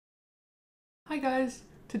Hi guys!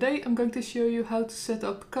 Today I'm going to show you how to set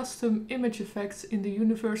up custom image effects in the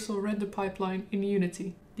universal render pipeline in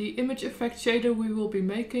Unity. The image effect shader we will be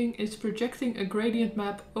making is projecting a gradient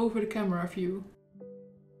map over the camera view.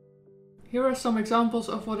 Here are some examples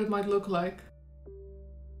of what it might look like.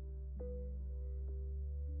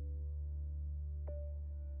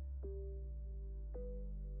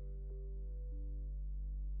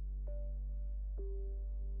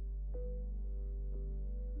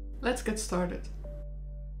 Let's get started.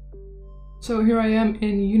 So here I am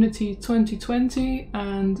in Unity 2020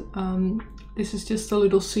 and this is just a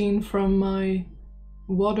little scene from my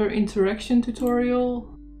water interaction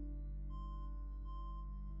tutorial.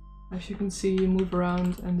 As you can see, you move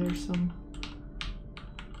around and there's some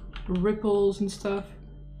ripples and stuff.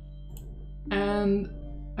 And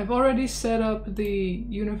I've already set up the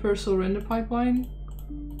universal render pipeline.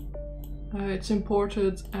 It's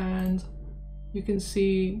imported and you can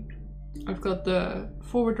see I've got the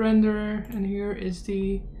forward renderer and here is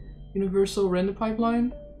the universal render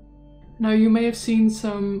pipeline. Now you may have seen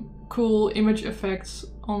some cool image effects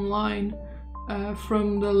online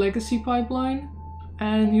from the legacy pipeline,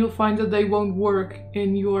 and you'll find that they won't work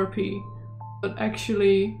in URP. But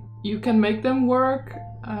actually you can make them work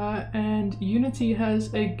and Unity has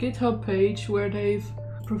a GitHub page where they've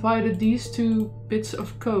provided these two bits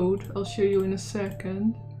of code. I'll show you in a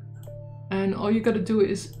second. And all you gotta do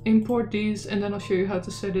is import these and then I'll show you how to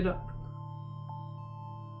set it up.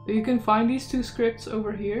 So you can find these two scripts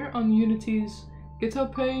over here on Unity's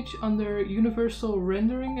GitHub page under Universal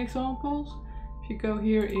Rendering Examples. If you go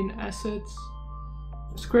here in Assets,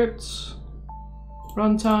 Scripts,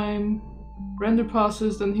 Runtime, Render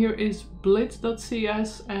Passes, then here is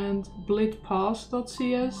blit.cs and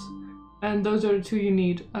blitpass.cs, and those are the two you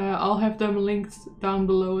need. I'll have them linked down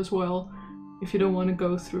below as well if you don't want to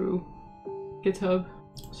go through GitHub.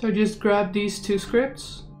 So just grab these two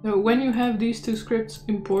scripts. Now when you have these two scripts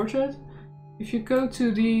imported, if you go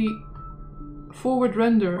to the forward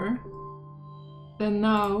renderer, then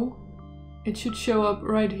now it should show up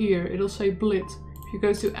right here. It'll say Blit. If you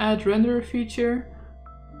go to add renderer feature,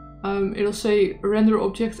 it'll say render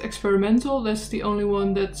object experimental. That's the only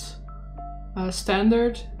one that's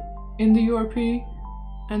standard in the URP.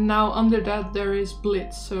 And now under that there is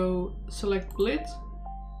Blit. So select Blit.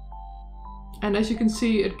 And as you can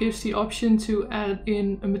see, it gives the option to add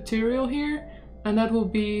in a material here, and that will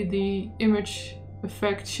be the image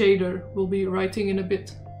effect shader we'll be writing in a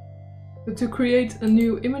bit. But to create a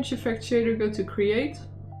new image effect shader, go to Create,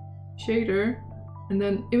 Shader, and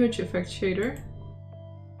then Image Effect Shader.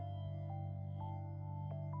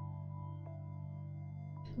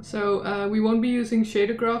 So we won't be using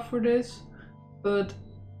shader graph for this, but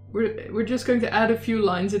we're just going to add a few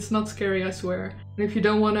lines. It's not scary, I swear. And if you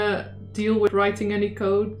don't want to deal with writing any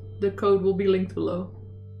code, the code will be linked below.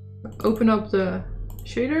 Open up the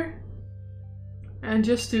shader, and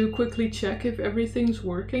just to quickly check if everything's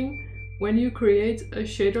working, when you create a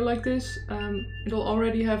shader like this, it'll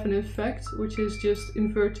already have an effect, which is just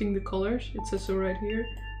inverting the colors. It says so right here.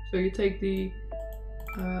 So you take the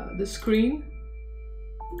screen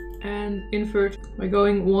and invert by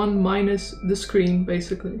going 1 minus the screen,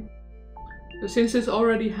 basically. So since this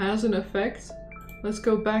already has an effect, let's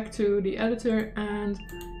go back to the editor and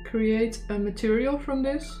create a material from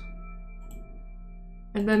this.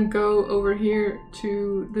 And then go over here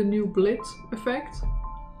to the new Blit effect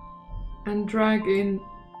and drag in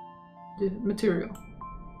the material.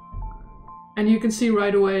 And you can see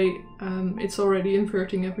right away it's already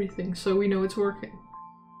inverting everything, so we know it's working.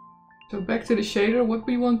 So back to the shader, what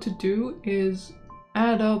we want to do is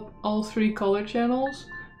add up all three color channels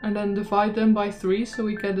and then divide them by 3 so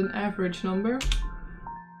we get an average number.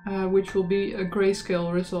 Which will be a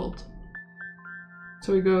grayscale result.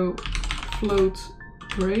 So we go float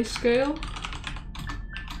grayscale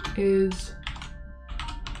is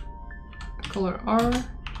color R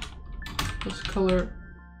plus color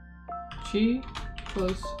G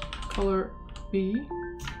plus color B,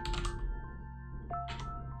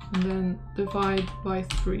 and then divide by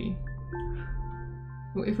 3.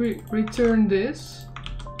 So if we return this,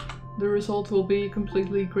 the result will be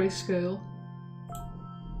completely grayscale.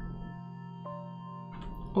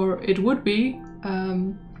 Or it would be.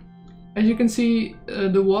 As you can see,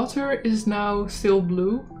 the water is now still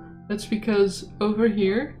blue. That's because over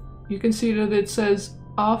here you can see that it says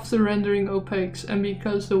after rendering opaques, and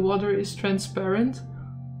because the water is transparent,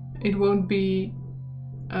 it won't be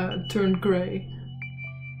turned gray.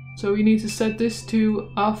 So we need to set this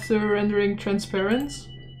to after rendering transparent.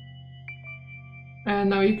 And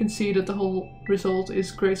now you can see that the whole result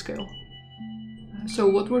is grayscale. So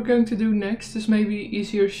what we're going to do next is maybe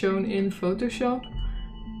easier shown in Photoshop.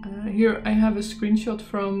 Here I have a screenshot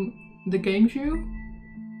from the game view.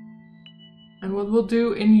 And what we'll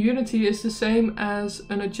do in Unity is the same as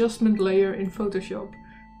an adjustment layer in Photoshop.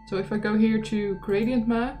 So if I go here to gradient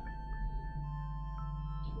map,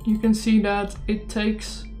 you can see that it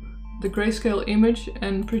takes the grayscale image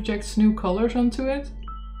and projects new colors onto it.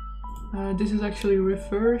 This is actually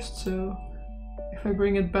reversed, so if I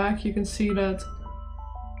bring it back, you can see that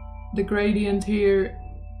the gradient here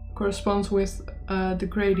corresponds with the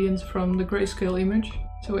gradient from the grayscale image.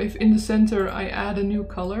 So if in the center I add a new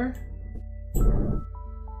color,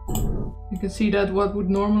 you can see that what would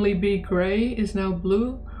normally be gray is now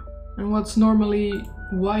blue, and what's normally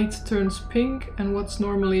white turns pink, and what's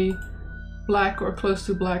normally black or close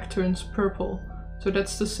to black turns purple. So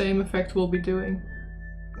that's the same effect we'll be doing.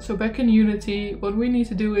 So back in Unity, what we need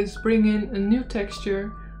to do is bring in a new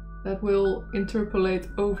texture that will interpolate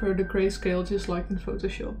over the grayscale just like in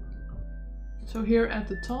Photoshop. So here at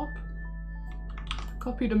the top,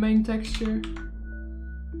 copy the main texture,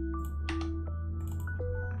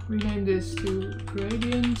 rename this to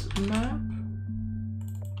gradient map.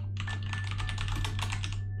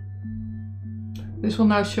 This will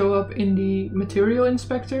now show up in the material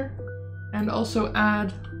inspector, and also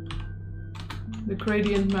add the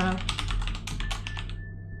gradient map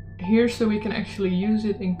here so we can actually use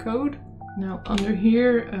it in code. Now under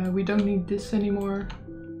here we don't need this anymore.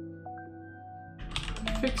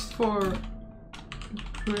 Fixed for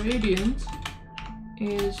gradient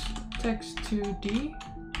is text2d,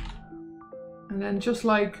 and then just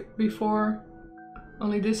like before,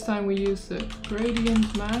 only this time we use the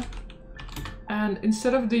gradient map, and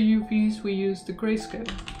instead of the UVs we use the grayscale.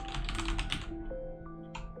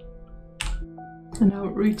 And now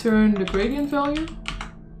return the gradient value,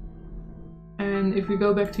 and if we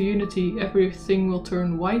go back to Unity, everything will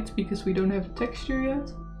turn white because we don't have a texture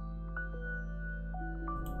yet.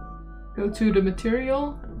 Go to the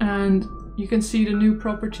material, and you can see the new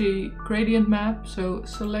property gradient map, so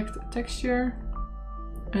select texture,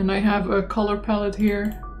 and I have a color palette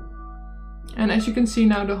here, and as you can see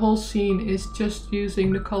now the whole scene is just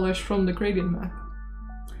using the colors from the gradient map.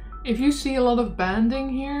 If you see a lot of banding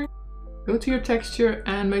here, go to your texture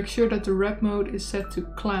and make sure that the wrap mode is set to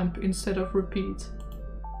clamp instead of repeat.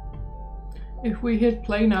 If we hit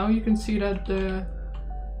play now, you can see that the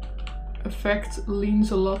effect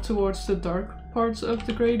leans a lot towards the dark parts of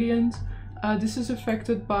the gradient. This is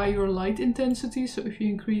affected by your light intensity, so if you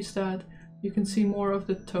increase that, you can see more of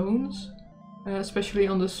the tones. Especially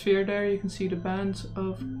on the sphere there, you can see the bands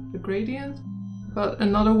of the gradient. But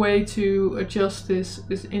another way to adjust this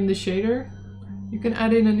is in the shader. You can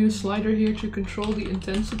add in a new slider here to control the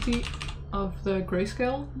intensity of the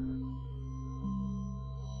grayscale.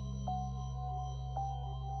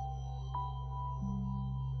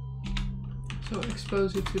 So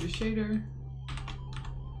expose it to the shader.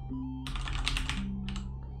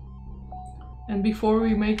 And before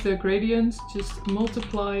we make the gradient, just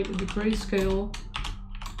multiply the grayscale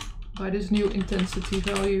by this new intensity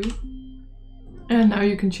value. And now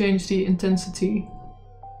you can change the intensity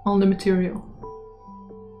on the material.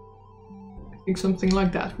 I think something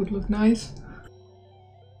like that would look nice.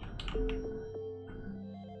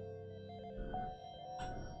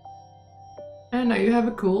 And now you have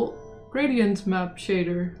a cool gradient map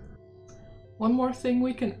shader. One more thing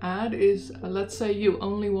we can add is, let's say you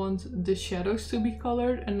only want the shadows to be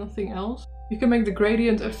colored and nothing else. You can make the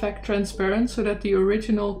gradient effect transparent so that the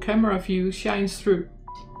original camera view shines through.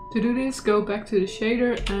 To do this, go back to the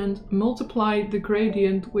shader and multiply the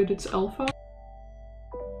gradient with its alpha.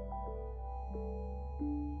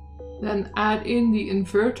 Then add in the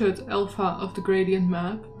inverted alpha of the gradient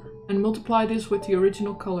map and multiply this with the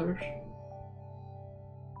original colors.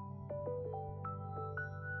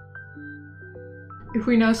 If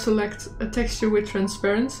we now select a texture with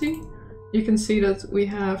transparency, you can see that we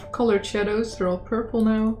have colored shadows, they're all purple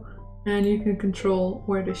now, and you can control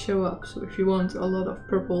where they show up. So if you want a lot of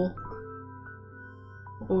purple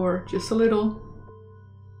or just a little,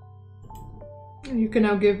 you can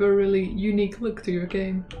now give a really unique look to your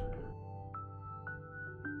game.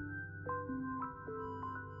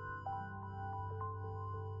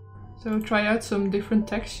 So try out some different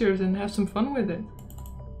textures and have some fun with it.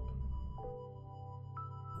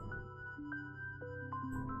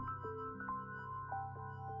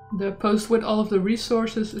 The post with all of the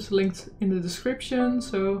resources is linked in the description,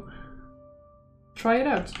 so try it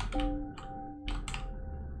out.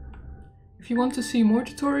 If you want to see more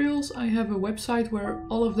tutorials, I have a website where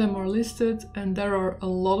all of them are listed, and there are a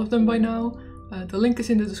lot of them by now. The link is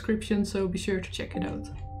in the description, so be sure to check it out.